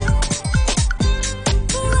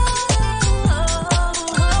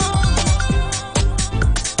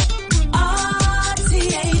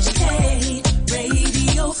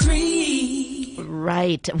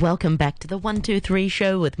right, welcome back to the 123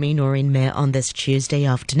 show with me, Noreen Mayer, on this Tuesday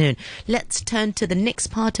afternoon. Let's turn to the next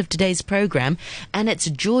part of today's program, and it's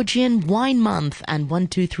Georgian Wine Month, and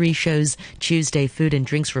 123 show's Tuesday food and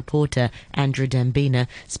drinks reporter Andrew Dambina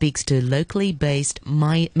speaks to locally based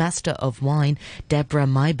master of wine Deborah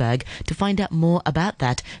Myberg to find out more about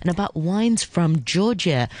that and about wines from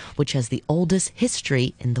Georgia, which has the oldest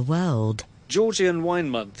history in the world. Georgian Wine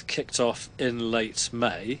Month kicked off in late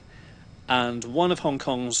May, and one of Hong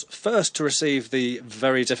Kong's first to receive the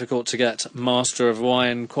very difficult-to-get Master of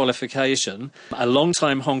Wine qualification, a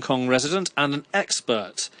long-time Hong Kong resident and an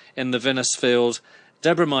expert in the vinous field,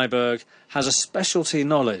 Deborah Myberg has a specialty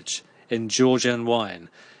knowledge in Georgian wine.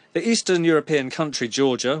 The Eastern European country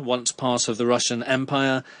Georgia, once part of the Russian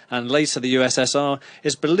Empire and later the USSR,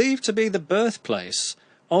 is believed to be the birthplace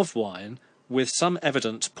of wine, with some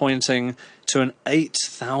evidence pointing to an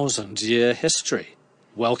 8,000-year history.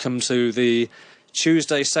 Welcome to the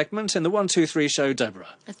Tuesday segment in the 123 show, Deborah.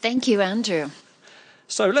 Thank you, Andrew.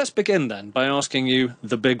 So let's begin then by asking you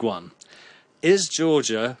the big one. Is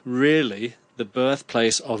Georgia really the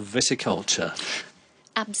birthplace of viticulture?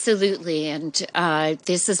 Absolutely, and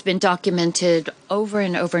this has been documented over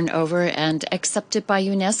and over and over and accepted by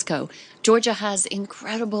UNESCO. Georgia has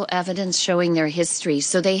incredible evidence showing their history.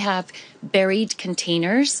 So they have buried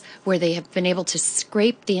containers where they have been able to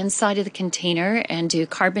scrape the inside of the container and do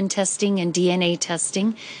carbon testing and DNA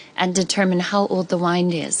testing and determine how old the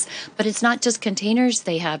wine is. But it's not just containers.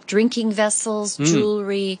 They have drinking vessels,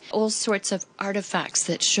 jewelry, all sorts of artifacts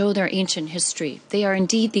that show their ancient history. They are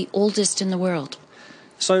indeed the oldest in the world.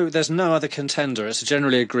 So there's no other contender. It's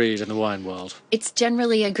generally agreed in the wine world. It's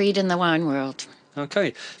generally agreed in the wine world.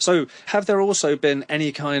 Okay. So have there also been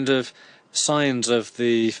any kind of signs of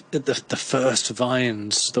the first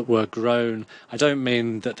vines that were grown? I don't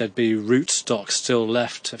mean that there'd be rootstock still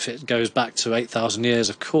left if it goes back to 8,000 years,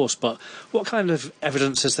 of course, but what kind of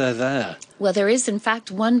evidence is there? Well, there is, in fact,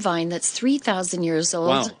 one vine that's 3,000 years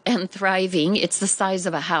old and thriving. It's the size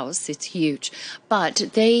of a house. It's huge. But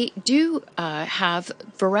they do have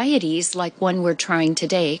varieties like one we're trying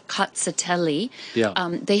today, Cozzatelli. Yeah.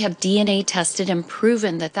 They have DNA tested and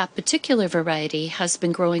proven that that particular variety has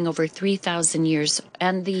been growing over 3,000 years.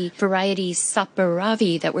 And the variety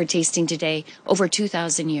Saperavi that we're tasting today, over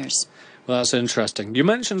 2,000 years. Well, that's interesting. You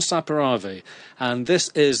mentioned Saperavi, and this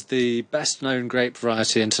is the best-known grape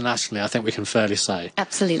variety internationally, I think we can fairly say.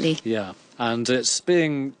 Absolutely. Yeah, and it's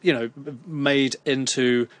being, made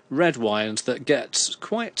into red wines that get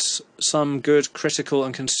quite some good critical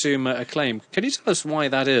and consumer acclaim. Can you tell us why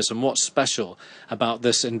that is and what's special about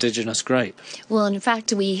this indigenous grape? Well, in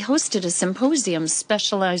fact, we hosted a symposium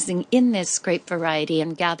specializing in this grape variety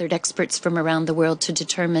and gathered experts from around the world to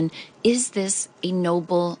determine, is this a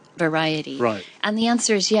noble variety? Right. And the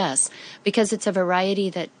answer is yes, because it's a variety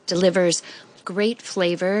that delivers great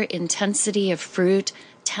flavor, intensity of fruit,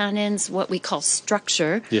 tannins, what we call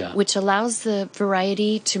structure, which allows the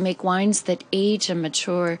variety to make wines that age and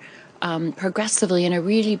mature progressively in a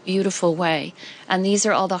really beautiful way. And these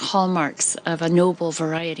are all the hallmarks of a noble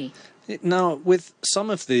variety. Now, with some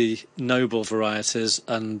of the noble varieties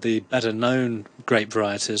and the better-known grape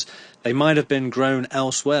varieties, they might have been grown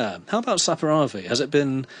elsewhere. How about Saperavi? Has it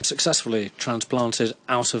been successfully transplanted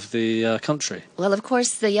out of the country? Well, of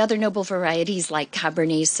course, the other noble varieties like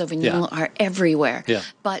Cabernet Sauvignon are everywhere. Yeah.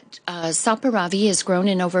 But Saperavi is grown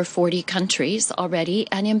in over 40 countries already,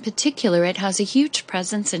 and in particular, it has a huge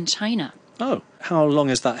presence in China. Oh, how long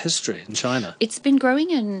is that history in China? It's been growing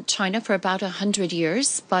in China for about 100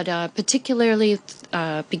 years, but particularly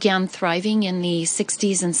began thriving in the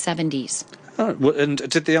 60s and 70s. Oh, and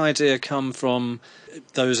did the idea come from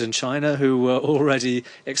those in China who were already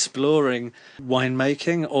exploring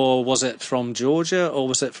winemaking, or was it from Georgia, or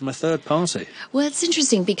was it from a third party? Well, it's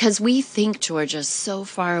interesting because we think Georgia's so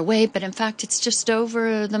far away, but in fact it's just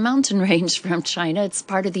over the mountain range from China. It's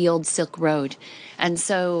part of the old Silk Road. And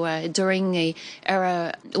so during the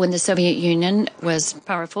era when the Soviet Union was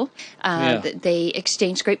powerful, they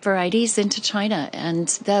exchanged grape varieties into China. And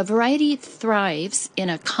the variety thrives in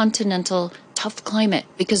a continental tough climate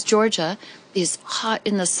because Georgia is hot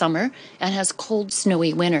in the summer and has cold,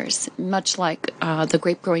 snowy winters, much like the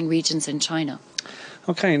grape-growing regions in China.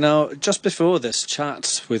 Okay, now, just before this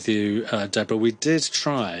chat with you, Deborah, we did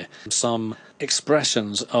try some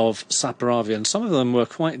expressions of Saperavi, and some of them were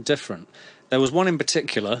quite different. There was one in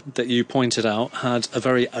particular that you pointed out had a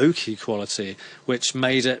very oaky quality, which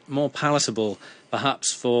made it more palatable,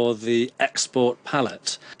 perhaps for the export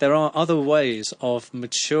palate. There are other ways of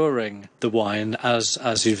maturing the wine,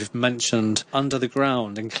 as you've mentioned, under the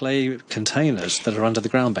ground, in clay containers that are under the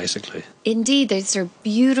ground, basically. Indeed, these are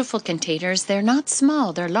beautiful containers. They're not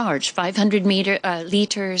small, they're large, 500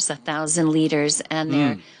 liters, 1,000 liters, and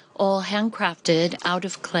they're all handcrafted out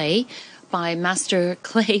of clay by master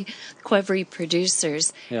clay qvevri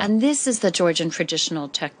producers. Yeah. And this is the Georgian traditional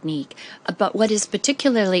technique. But what is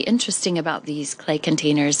particularly interesting about these clay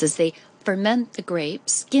containers is they ferment the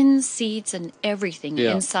grapes, skins, seeds, and everything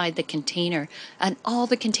inside the container. And all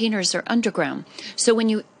the containers are underground. So when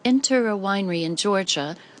you enter a winery in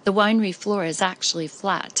Georgia, the winery floor is actually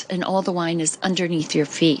flat and all the wine is underneath your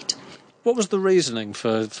feet. What was the reasoning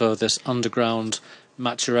for this underground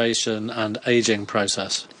maturation and aging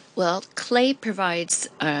process? Well, clay provides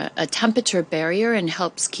a temperature barrier and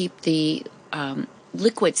helps keep the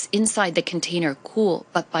liquids inside the container cool.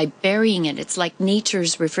 But by burying it, it's like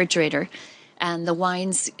nature's refrigerator, and the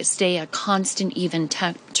wines stay a constant, even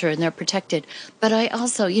temperature, and they're protected. But I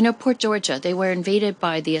also, Port Georgia, they were invaded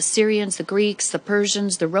by the Assyrians, the Greeks, the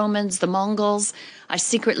Persians, the Romans, the Mongols. I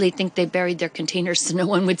secretly think they buried their containers so no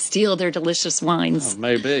one would steal their delicious wines. Oh,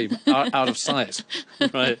 maybe. out of sight.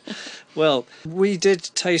 Right. Well, we did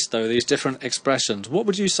taste, though, these different expressions. What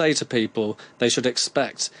would you say to people they should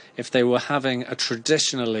expect if they were having a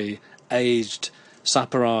traditionally aged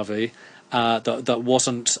Saperavi that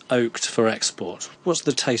wasn't oaked for export? What's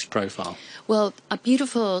the taste profile? Well, a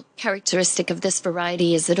beautiful characteristic of this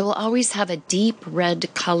variety is that it will always have a deep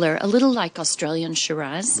red color, a little like Australian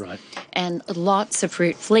Shiraz, Right. and lots of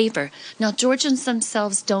fruit flavor. Now, Georgians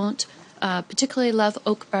themselves don't particularly love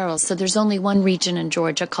oak barrels, so there's only one region in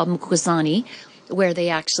Georgia called Mukuzani where they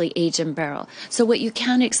actually age in barrel. So what you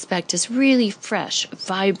can expect is really fresh,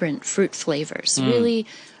 vibrant fruit flavors, really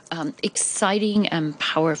exciting and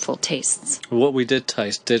powerful tastes. What we did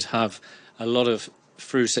taste did have a lot of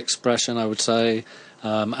fruit expression, I would say,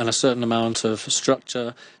 and a certain amount of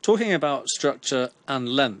structure. Talking about structure and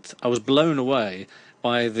length, I was blown away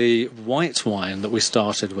by the white wine that we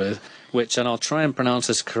started with, which, and I'll try and pronounce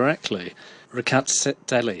this correctly,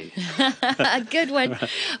 Rkatsiteli. A good one.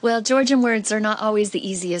 Well, Georgian words are not always the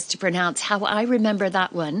easiest to pronounce. How I remember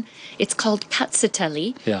that one, it's called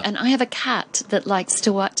Katsiteli, and I have a cat that likes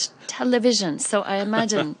to watch television, so I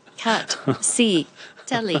imagine cat, see,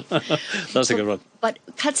 telly. That's a good one. But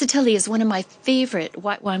Katsiteli is one of my favorite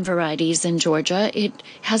white wine varieties in Georgia. It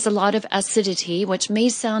has a lot of acidity, which may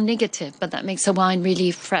sound negative, but that makes a wine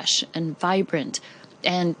really fresh and vibrant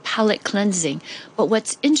and palate cleansing. But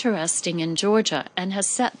what's interesting in Georgia and has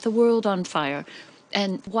set the world on fire,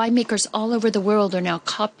 and winemakers all over the world are now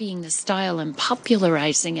copying the style and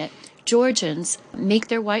popularizing it. Georgians make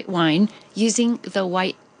their white wine using the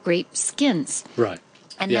white grape skins. Right.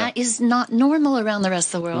 And that is not normal around the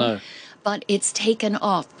rest of the world. No. But it's taken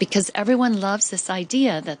off because everyone loves this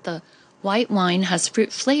idea that the white wine has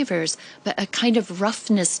fruit flavors, but a kind of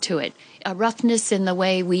roughness to it. A roughness in the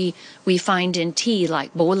way we find in tea,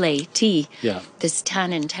 like bole tea, this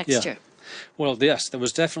tannin texture. Yeah. Well, yes, there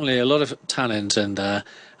was definitely a lot of tannins in there,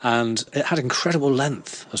 and it had incredible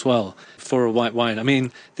length as well for a white wine. I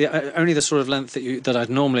mean, only the sort of length that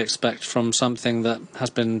I'd normally expect from something that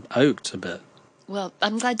has been oaked a bit. Well,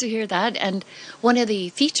 I'm glad to hear that. And one of the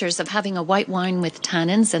features of having a white wine with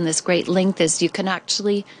tannins and this great length is you can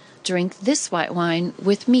actually drink this white wine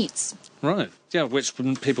with meats. Right. Yeah, which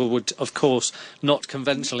people would, of course, not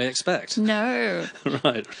conventionally expect. No.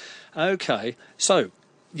 Right. Okay. So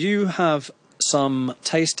you have some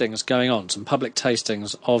tastings going on, some public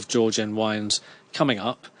tastings of Georgian wines coming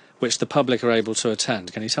up, which the public are able to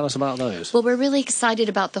attend. Can you tell us about those? Well, we're really excited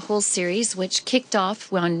about the whole series, which kicked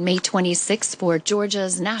off on May 26th for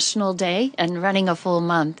Georgia's National Day and running a full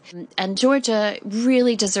month. And Georgia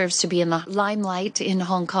really deserves to be in the limelight in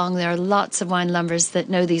Hong Kong. There are lots of wine lovers that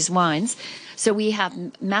know these wines. So we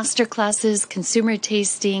have master classes, consumer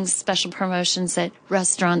tastings, special promotions at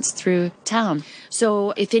restaurants through town.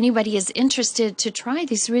 So if anybody is interested to try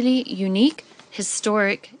these really unique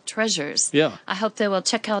historic treasures, I hope they will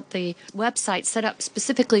check out the website set up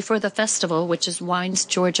specifically for the festival, which is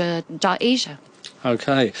winesgeorgia.asia.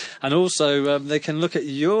 Okay. And also they can look at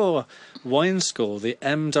your wine school, the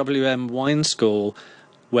MWM Wine School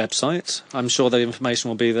website. I'm sure the information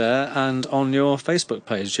will be there, and on your Facebook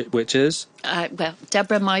page, which is? Well,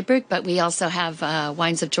 Deborah Myberg, but we also have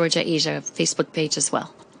Wines of Georgia Asia Facebook page as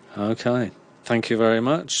well. Okay. Thank you very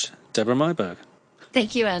much, Deborah Myberg.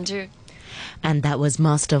 Thank you, Andrew. And that was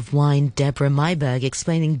Master of Wine Deborah Myberg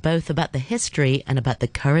explaining both about the history and about the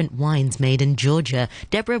current wines made in Georgia.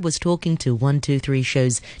 Deborah was talking to 123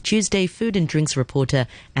 Show's Tuesday food and drinks reporter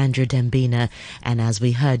Andrew Dembina. And as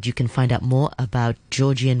we heard, you can find out more about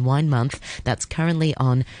Georgian Wine Month. That's currently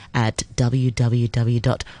on at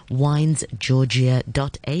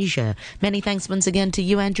www.winesgeorgia.asia. Many thanks once again to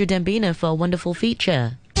you, Andrew Dembina, for a wonderful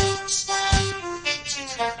feature.